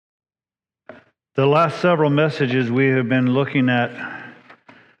The last several messages we have been looking at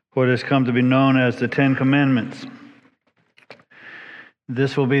what has come to be known as the Ten Commandments.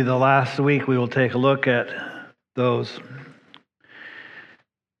 This will be the last week we will take a look at those.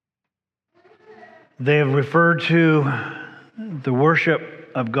 They have referred to the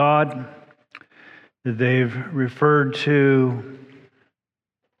worship of God. They've referred to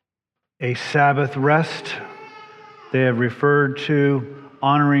a Sabbath rest. They have referred to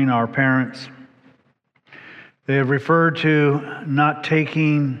honoring our parents. They have referred to not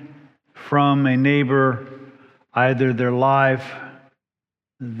taking from a neighbor either their life,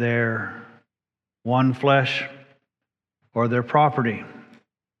 their one flesh, or their property.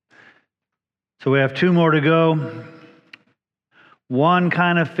 So we have two more to go. One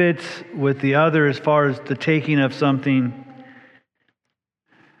kind of fits with the other as far as the taking of something.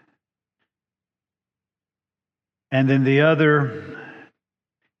 And then the other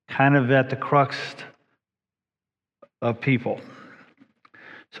kind of at the crux of people.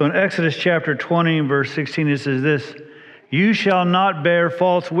 So in Exodus chapter 20, verse 16, it says this: "You shall not bear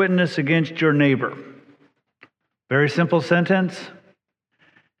false witness against your neighbor." Very simple sentence.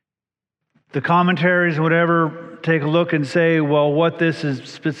 The commentaries, whatever, take a look and say, well, what this is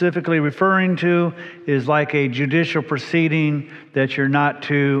specifically referring to is like a judicial proceeding that you're not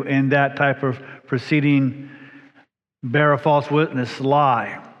to, in that type of proceeding, bear a false witness,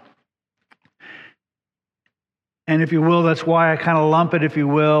 lie. And if you will, that's why I kind of lump it, if you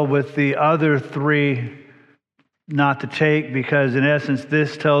will, with the other three not to take, because in essence,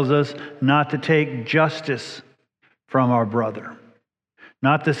 this tells us not to take justice from our brother.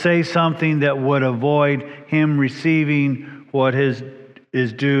 Not to say something that would avoid him receiving what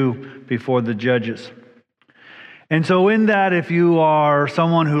is due before the judges. And so in that, if you are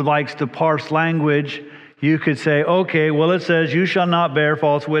someone who likes to parse language, you could say, okay, well, it says, you shall not bear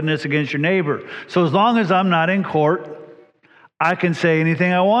false witness against your neighbor. So as long as I'm not in court, I can say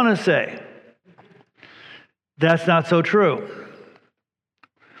anything I want to say. That's not so true.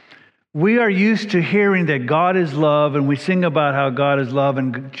 We are used to hearing that God is love, and we sing about how God is love,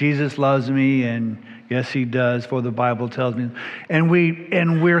 and Jesus loves me, and yes, He does, for the Bible tells me. And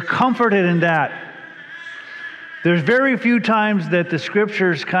we're comforted in that. There's very few times that the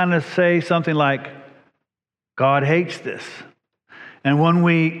Scriptures kind of say something like, God hates this. And when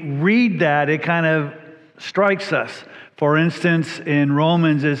we read that, it kind of strikes us. For instance, in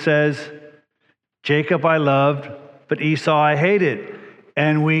Romans it says, Jacob I loved, but Esau I hated.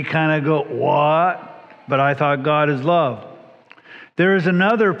 And we kind of go, what? But I thought God is love. There is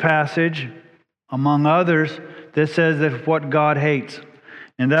another passage, among others, that says that what God hates.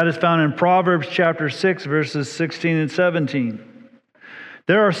 And that is found in Proverbs chapter 6, verses 16 and 17.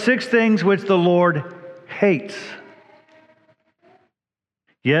 There are 6 things which the Lord hates.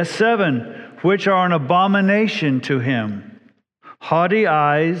 Yes, 7, which are an abomination to Him: haughty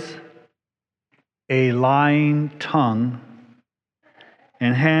eyes, a lying tongue,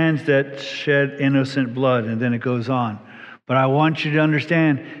 and hands that shed innocent blood. And then it goes on. But I want you to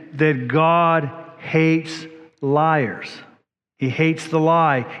understand that God hates liars. He hates the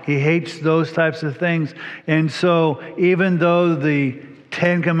lie. He hates those types of things. And so even though the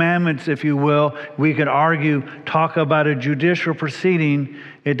Ten Commandments, if you will, we could argue, talk about a judicial proceeding,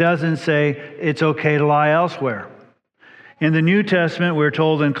 it doesn't say it's okay to lie elsewhere. In the New Testament, we're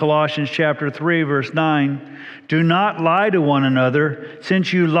told in Colossians chapter 3, verse 9, "Do not lie to one another,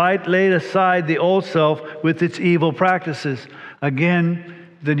 since you laid aside the old self with its evil practices." Again,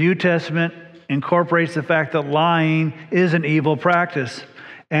 the New Testament incorporates the fact that lying is an evil practice.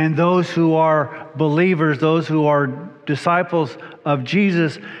 And those who are believers, those who are disciples of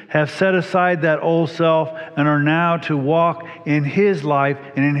Jesus, have set aside that old self and are now to walk in His life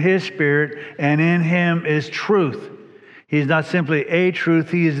and in His Spirit, and in Him is truth. He's not simply a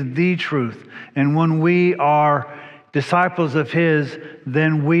truth, He is the truth. And when we are disciples of His,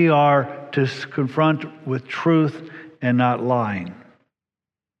 then we are to confront with truth and not lying.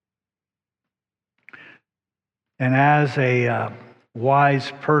 And as a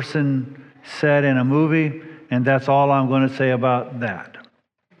wise person said in a movie, and that's all I'm going to say about that.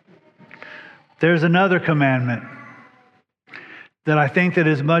 There's another commandment that I think that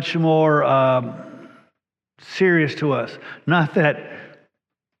is much more serious to us. Not that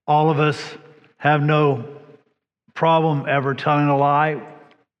all of us have no problem ever telling a lie.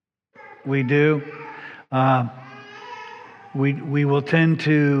 We do. We will tend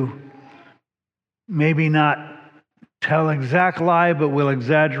to maybe not tell exact lie, but we'll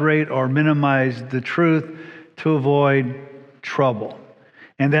exaggerate or minimize the truth to avoid trouble.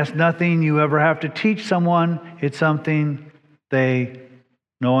 And that's nothing you ever have to teach someone. It's something they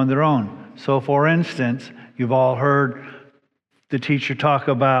know on their own. So for instance, you've all heard the teacher talk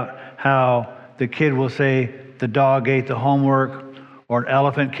about how the kid will say the dog ate the homework, or an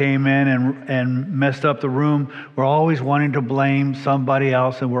elephant came in and messed up the room. We're always wanting to blame somebody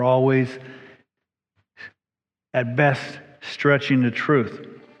else, and we're always, at best, stretching the truth.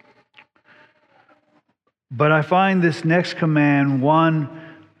 But I find this next command one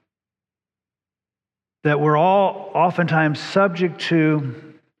that we're all oftentimes subject to,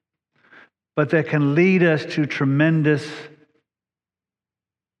 but that can lead us to tremendous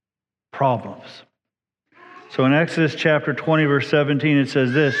problems. So in Exodus chapter 20, verse 17, it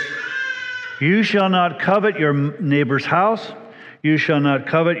says this: "You shall not covet your neighbor's house. You shall not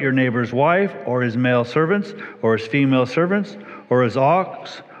covet your neighbor's wife, or his male servants, or his female servants, or his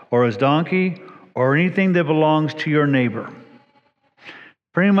ox, or his donkey, or anything that belongs to your neighbor."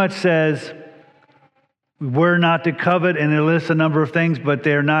 Pretty much says we're not to covet, and it lists a number of things, but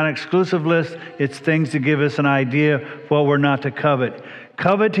they're not an exclusive list. It's things to give us an idea of what we're not to covet.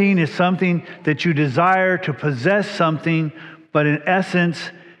 Coveting is something that you desire to possess something, but in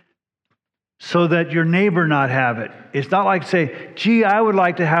essence, so that your neighbor not have it. It's not like say, gee, I would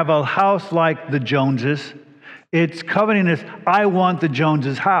like to have a house like the Joneses. It's coveting is, I want the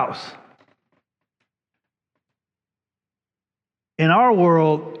Joneses' house. In our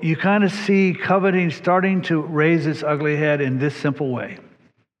world, you kind of see coveting starting to raise its ugly head in this simple way.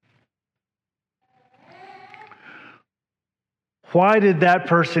 Why did that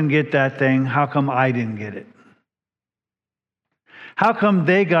person get that thing? How come I didn't get it? How come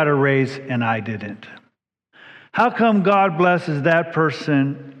they got a raise and I didn't? How come God blesses that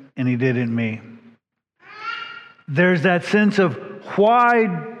person and he didn't me? There's that sense of,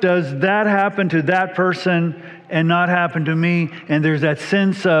 why does that happen to that person and not happen to me? And there's that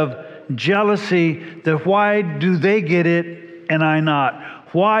sense of jealousy that why do they get it and I not?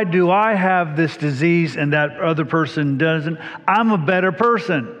 Why do I have this disease and that other person doesn't? I'm a better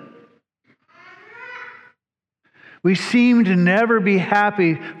person. We seem to never be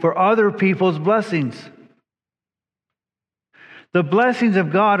happy for other people's blessings. The blessings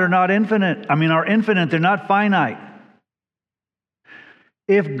of God are not infinite. Are infinite. They're not finite.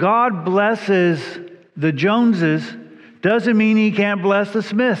 If God blesses the Joneses, doesn't mean he can't bless the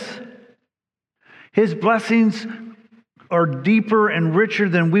Smiths. His blessings are deeper and richer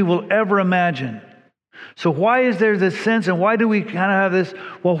than we will ever imagine. So why is there this sense, and why do we kind of have this,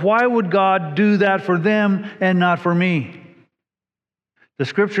 well, why would God do that for them and not for me? The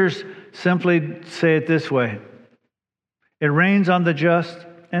scriptures simply say it this way: it rains on the just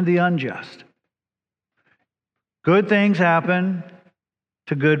and the unjust. Good things happen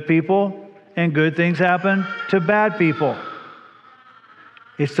to good people, and good things happen to bad people.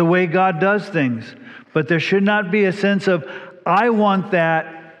 It's the way God does things. But there should not be a sense of, I want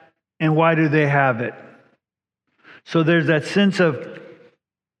that, and why do they have it? So there's that sense of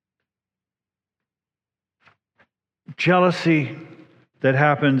jealousy that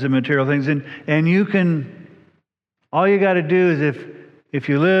happens in material things. And you can, all you got to do is if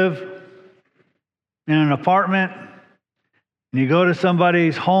you live in an apartment and you go to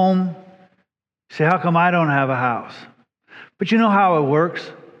somebody's home, say, how come I don't have a house? But you know how it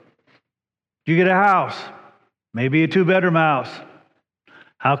works. You get a house, maybe a 2-bedroom house.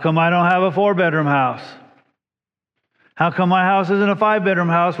 How come I don't have a 4-bedroom house? How come my house isn't a 5-bedroom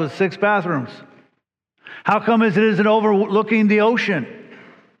house with 6 bathrooms? How come it isn't overlooking the ocean?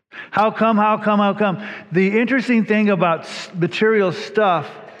 How come? The interesting thing about material stuff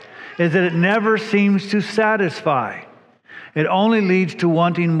is that it never seems to satisfy. It only leads to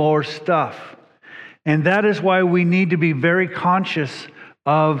wanting more stuff. And that is why we need to be very conscious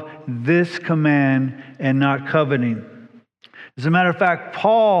of this command and not coveting. As a matter of fact,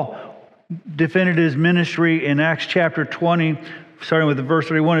 Paul defended his ministry in Acts chapter 20, starting with verse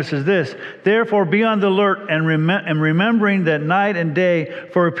 31. It says this: "Therefore be on the alert and remembering that night and day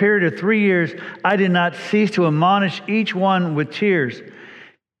for a period of 3 years I did not cease to admonish each one with tears.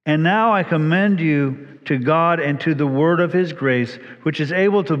 And now I commend you to God and to the word of his grace, which is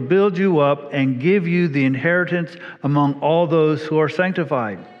able to build you up and give you the inheritance among all those who are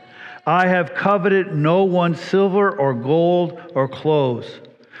sanctified. I have coveted no one's silver or gold or clothes.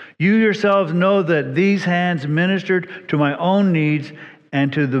 You yourselves know that these hands ministered to my own needs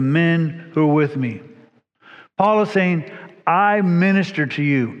and to the men who are with me." Paul is saying, I ministered to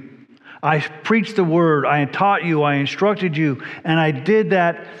you. I preached the word. I taught you. I instructed you. And I did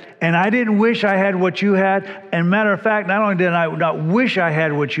that. And I didn't wish I had what you had. And matter of fact, not only did I not wish I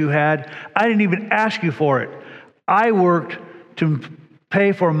had what you had, I didn't even ask you for it. I worked to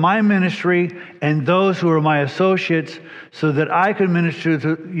pay for my ministry and those who are my associates so that I could minister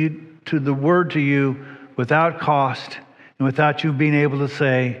to to the word to you without cost and without you being able to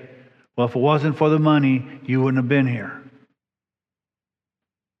say, well, if it wasn't for the money, you wouldn't have been here.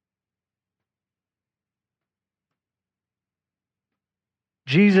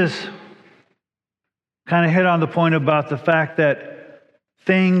 Jesus kind of hit on the point about the fact that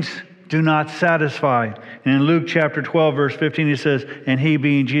things do not satisfy. And in Luke chapter 12, verse 15, he says, and he,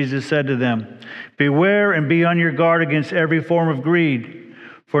 being Jesus, said to them, beware and be on your guard against every form of greed,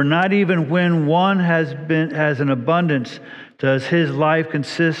 for not even when one has an abundance does his life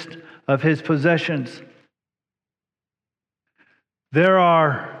consist of his possessions. There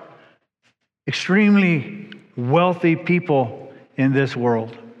are extremely wealthy people in this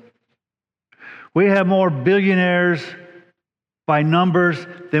world. We have more billionaires by numbers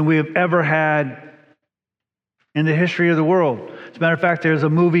than we have ever had in the history of the world. As a matter of fact, there's a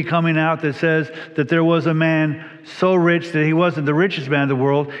movie coming out that says that there was a man so rich that he wasn't the richest man in the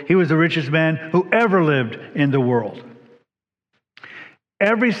world. He was the richest man who ever lived in the world.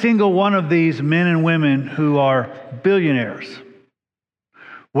 Every single one of these men and women who are billionaires,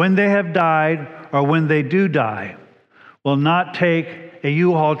 when they have died or when they do die, will not take a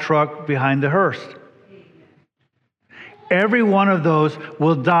U-Haul truck behind the hearse. Every one of those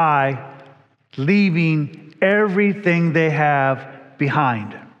will die leaving everything they have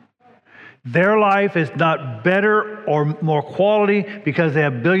behind. Their life is not better or more quality because they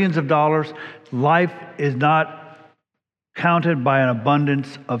have billions of dollars. Life is not counted by an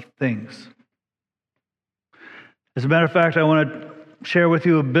abundance of things. As a matter of fact, I want to share with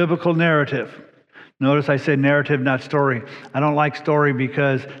you a biblical narrative. Notice I said narrative, not story. I don't like story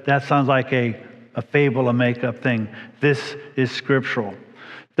because that sounds like a fable, a make-up thing. This is scriptural.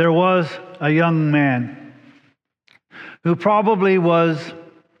 There was a young man who probably was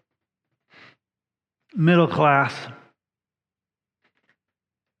middle class.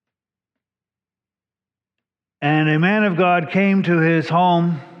 And a man of God came to his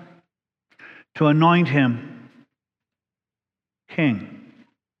home to anoint him king.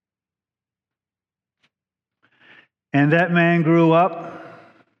 And that man grew up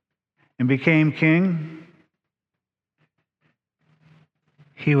and became king.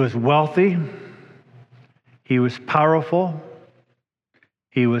 He was wealthy. He was powerful.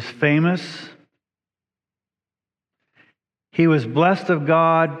 He was famous. He was blessed of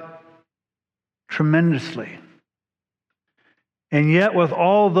God tremendously. And yet, with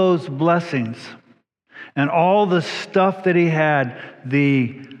all those blessings and all the stuff that he had,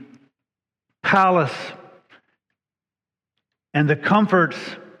 the palace and the comforts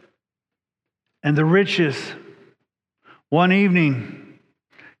and the riches, one evening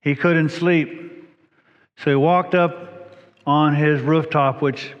he couldn't sleep. So he walked up on his rooftop,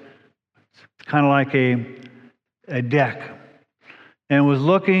 which is kind of like a deck, and was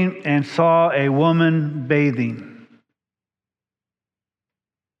looking and saw a woman bathing.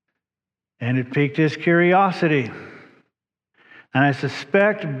 And it piqued his curiosity. And I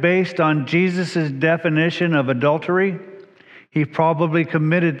suspect, based on Jesus' definition of adultery, he probably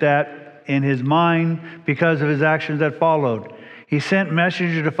committed that in his mind because of his actions that followed. He sent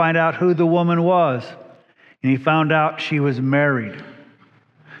messengers to find out who the woman was, and he found out she was married.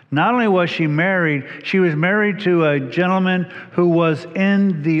 Not only was she married to a gentleman who was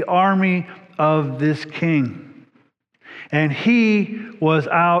in the army of this king. And he was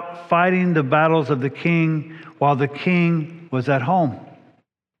out fighting the battles of the king while the king was at home.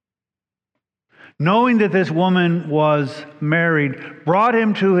 Knowing that this woman was married, brought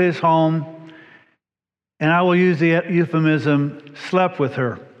him to his home, and I will use the euphemism, slept with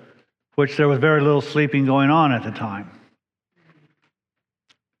her, which there was very little sleeping going on at the time.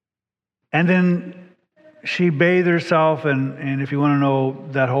 And then she bathed herself, and if you want to know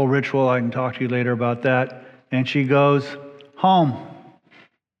that whole ritual, I can talk to you later about that. And she goes home.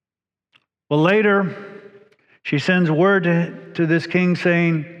 Well, later, she sends word to this king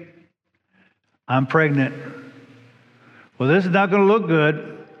saying, I'm pregnant. Well, this is not going to look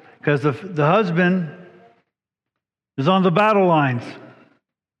good because the husband is on the battle lines.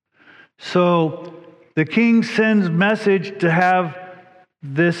 So the king sends message to have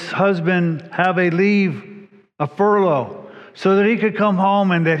this husband have a leave, a furlough, so that he could come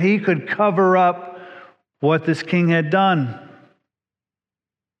home and that he could cover up what this king had done.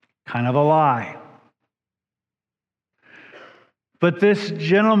 Kind of a lie. But this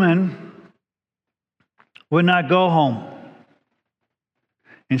gentleman would not go home.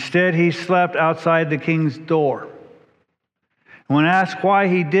 Instead, he slept outside the king's door. When asked why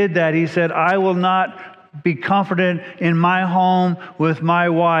he did that, he said, I will not be comforted in my home with my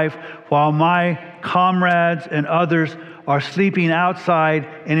wife while my comrades and others are sleeping outside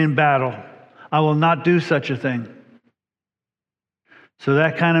and in battle. I will not do such a thing. So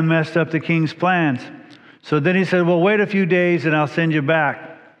that kind of messed up the king's plans. So then he said, well, wait a few days and I'll send you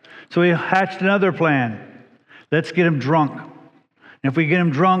back. So he hatched another plan. Let's get him drunk. And if we get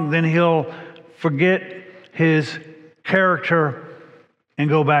him drunk, then he'll forget his character and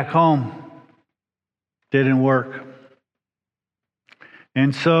go back home. Didn't work.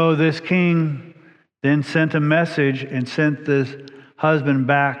 And so this king then sent a message and sent this husband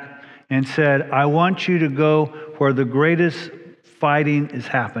back and said, I want you to go where the greatest fighting is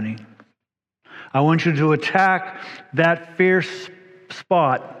happening. I want you to attack that fierce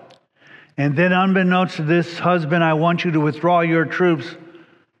spot. And then unbeknownst to this husband, I want you to withdraw your troops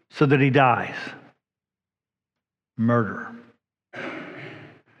so that he dies. Murder.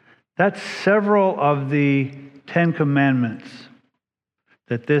 That's several of the 10 Commandments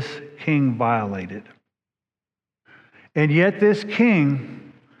that this king violated. And yet this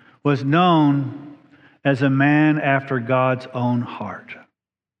king was known as a man after God's own heart.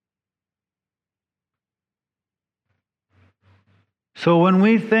 So when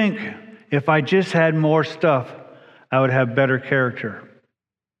we think, if I just had more stuff, I would have better character,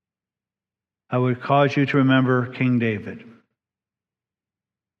 I would cause you to remember King David.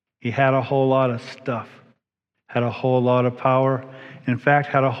 He had a whole lot of stuff, had a whole lot of power, in fact,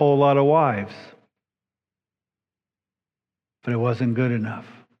 had a whole lot of wives. But it wasn't good enough.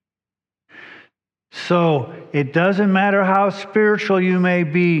 So it doesn't matter how spiritual you may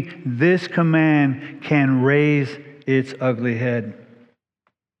be, this command can raise its ugly head.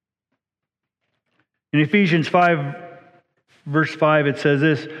 In Ephesians 5, verse 5, it says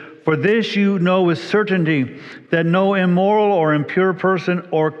this, for this you know with certainty that no immoral or impure person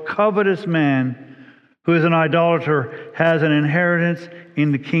or covetous man who is an idolater has an inheritance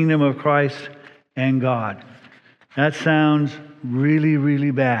in the kingdom of Christ and God. That sounds really,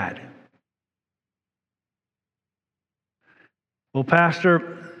 really bad. Well,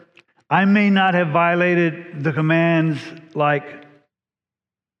 Pastor, I may not have violated the commands like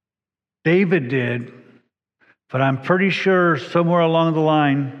David did, but I'm pretty sure somewhere along the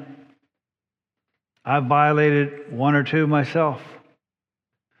line, I violated one or two myself.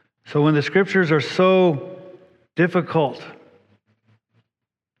 So when the scriptures are so difficult,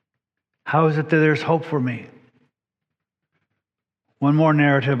 how is it that there's hope for me? One more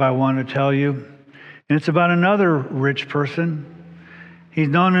narrative I want to tell you, and it's about another rich person. He's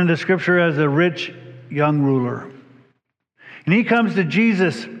known in the scripture as a rich young ruler. And he comes to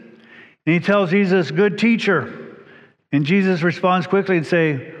Jesus, and he tells Jesus, good teacher. And Jesus responds quickly and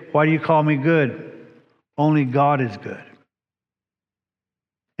say, why do you call me good? Only God is good.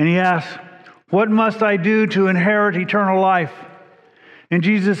 And he asks, what must I do to inherit eternal life? And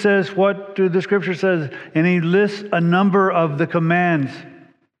Jesus says, what do the scripture says? And he lists a number of the commands.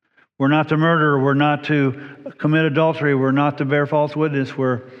 We're not to murder. We're not to commit adultery. We're not to bear false witness.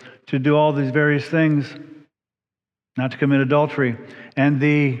 We're to do all these various things, not to commit adultery. And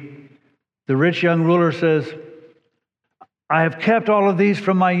the rich young ruler says, I have kept all of these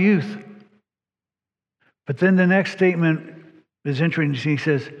from my youth. But then the next statement is interesting. He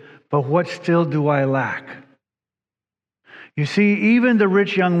says, but what still do I lack? You see, even the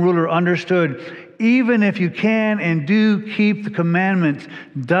rich young ruler understood, even if you can and do keep the commandments,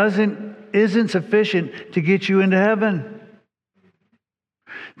 isn't sufficient to get you into heaven.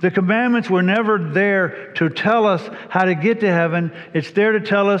 The commandments were never there to tell us how to get to heaven. It's there to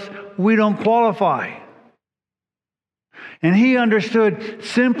tell us we don't qualify. And he understood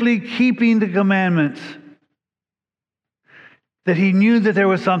simply keeping the commandments, that he knew that there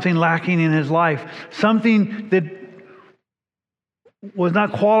was something lacking in his life, something that was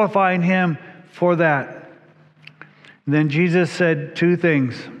not qualifying him for that. And then Jesus said two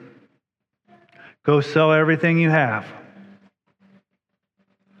things. Go sell everything you have.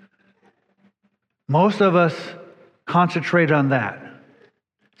 Most of us concentrate on that.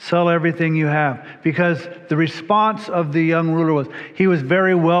 Sell everything you have. Because the response of the young ruler was, he was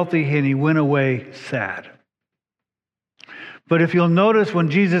very wealthy and he went away sad. But if you'll notice, when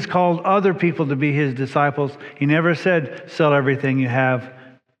Jesus called other people to be his disciples, he never said, sell everything you have.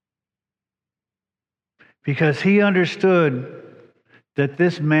 Because he understood that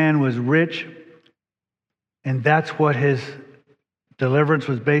this man was rich, and that's what his deliverance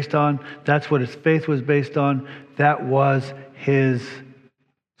was based on. That's what his faith was based on. That was his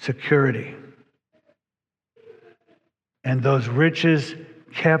security. And those riches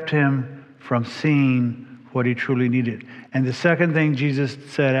kept him from seeing what he truly needed. And the second thing Jesus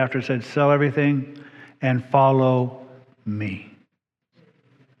said after he said, sell everything and follow me.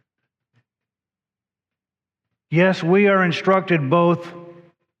 Yes, we are instructed both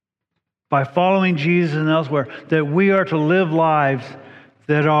by following Jesus and elsewhere that we are to live lives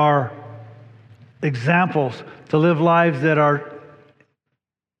that are examples, to live lives that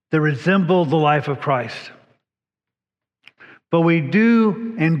resemble the life of Christ. But we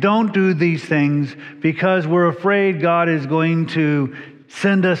do and don't do these things because we're afraid God is going to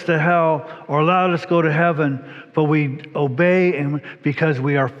send us to hell or allow us to go to heaven, but we obey Him because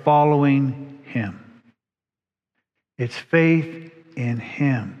we are following Him. It's faith in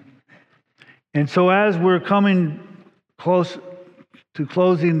Him. And so as we're coming close to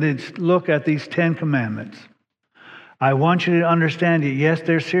closing this look at these 10 commandments, I want you to understand that yes,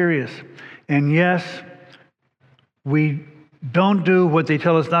 they're serious. And yes, we don't do what they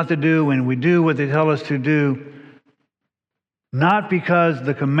tell us not to do, and we do what they tell us to do, not because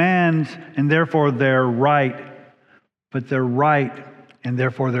the commands and therefore they're right, but they're right and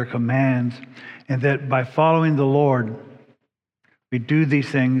therefore they're commands. And that by following the Lord, we do these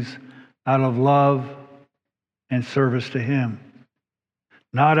things out of love and service to Him.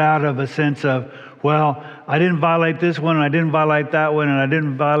 Not out of a sense of, well, I didn't violate this one, and I didn't violate that one, and I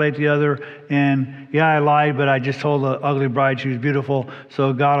didn't violate the other, and yeah, I lied, but I just told the ugly bride she was beautiful,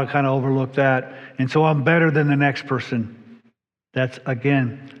 so God will kind of overlook that, and so I'm better than the next person. That's,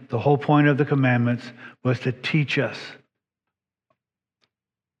 again, the whole point of the commandments was to teach us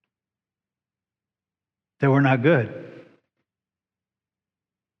that we're not good,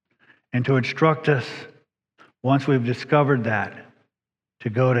 and to instruct us, once we've discovered that, to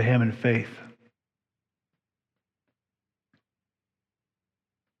go to Him in faith.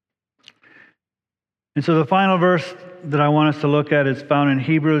 And so the final verse that I want us to look at is found in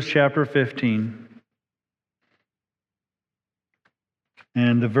Hebrews chapter 15.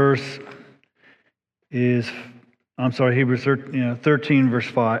 And the verse is, Hebrews 13, verse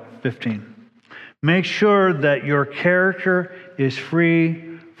 15. Make sure that your character is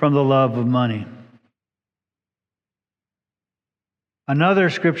free from the love of money. Another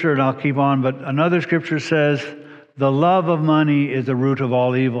scripture, and I'll keep on, but another scripture says, the love of money is the root of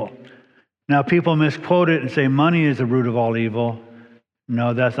all evil. Now, people misquote it and say money is the root of all evil.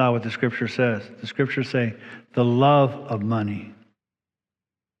 No, that's not what the scripture says. The scriptures say the love of money.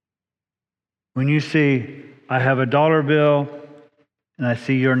 When you see, I have a dollar bill and I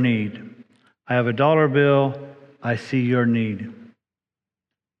see your need. I have a dollar bill, I see your need.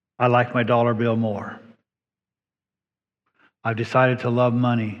 I like my dollar bill more. I've decided to love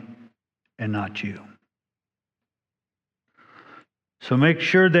money and not you. So make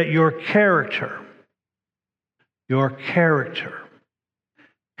sure that your character,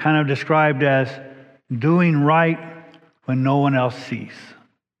 kind of described as doing right when no one else sees,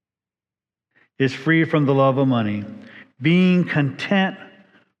 is free from the love of money, being content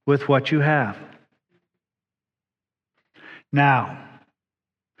with what you have. Now,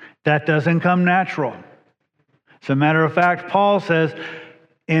 that doesn't come natural. As a matter of fact, Paul says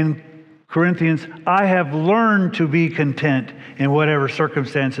in Corinthians, I have learned to be content in whatever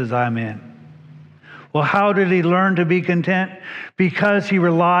circumstances I'm in. Well, how did he learn to be content? Because he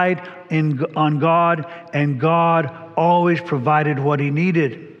relied on God, and God always provided what he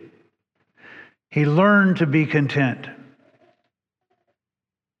needed. He learned to be content.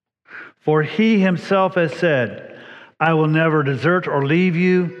 For he himself has said, I will never desert or leave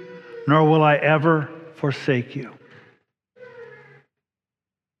you, nor will I ever forsake you.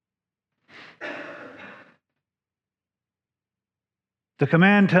 The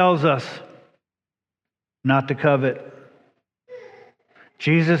command tells us not to covet.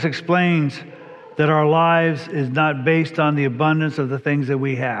 Jesus explains that our lives is not based on the abundance of the things that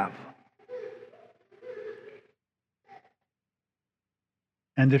we have.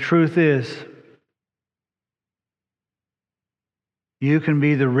 And the truth is, you can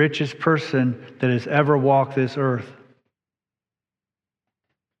be the richest person that has ever walked this earth.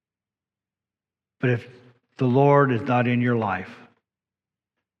 But if the Lord is not in your life,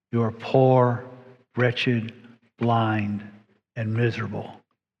 you are poor, wretched, blind, and miserable.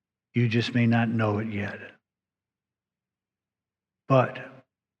 You just may not know it yet. But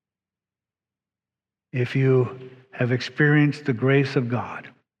if you have experienced the grace of God,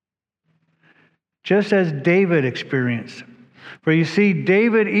 just as David experienced. For you see,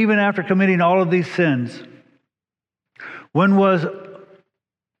 David, even after committing all of these sins, when was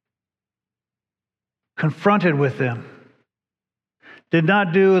confronted with them, did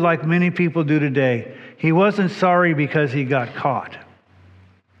not do like many people do today. He wasn't sorry because he got caught.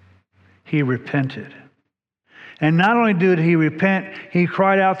 He repented. And not only did he repent, he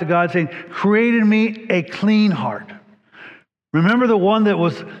cried out to God saying, create in me a clean heart. Remember the one that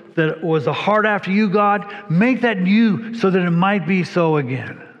was a heart after you, God? Make that new so that it might be so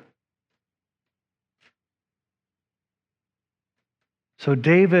again. So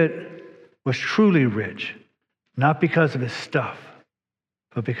David was truly rich, not because of his stuff,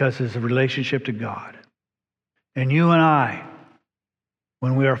 but because of his relationship to God. And you and I,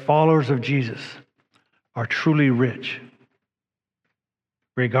 when we are followers of Jesus, are truly rich,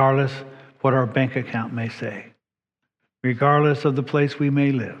 regardless what our bank account may say, regardless of the place we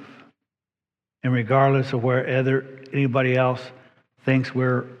may live, and regardless of where anybody else thinks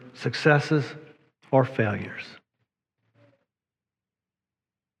we're successes or failures.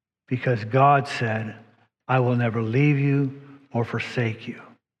 Because God said, I will never leave you or forsake you.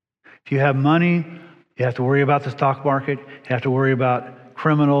 If you have money, you have to worry about the stock market. You have to worry about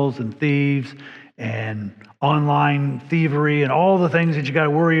criminals and thieves and online thievery and all the things that you got to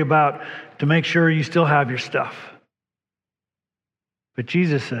worry about to make sure you still have your stuff. But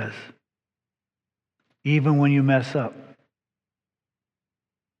Jesus says, even when you mess up,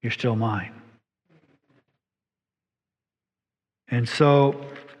 you're still mine. And so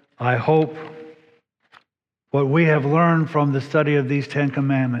I hope what we have learned from the study of these 10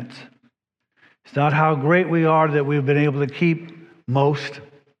 commandments is not how great we are that we've been able to keep most,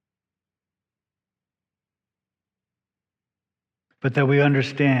 but that we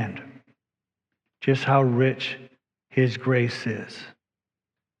understand just how rich His grace is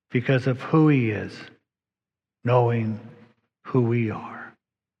because of who He is, knowing who we are.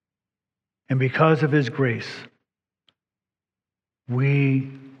 And because of His grace,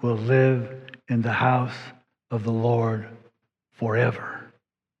 we will live in the house of the Lord forever.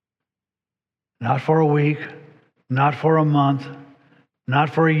 Not for a week, not for a month, not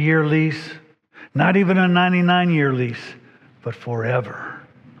for a year lease, not even a 99-year lease, but forever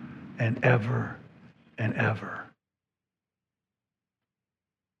and ever and ever.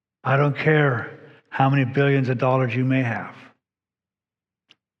 I don't care how many billions of dollars you may have.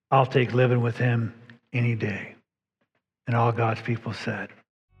 I'll take living with Him any day. And all God's people said,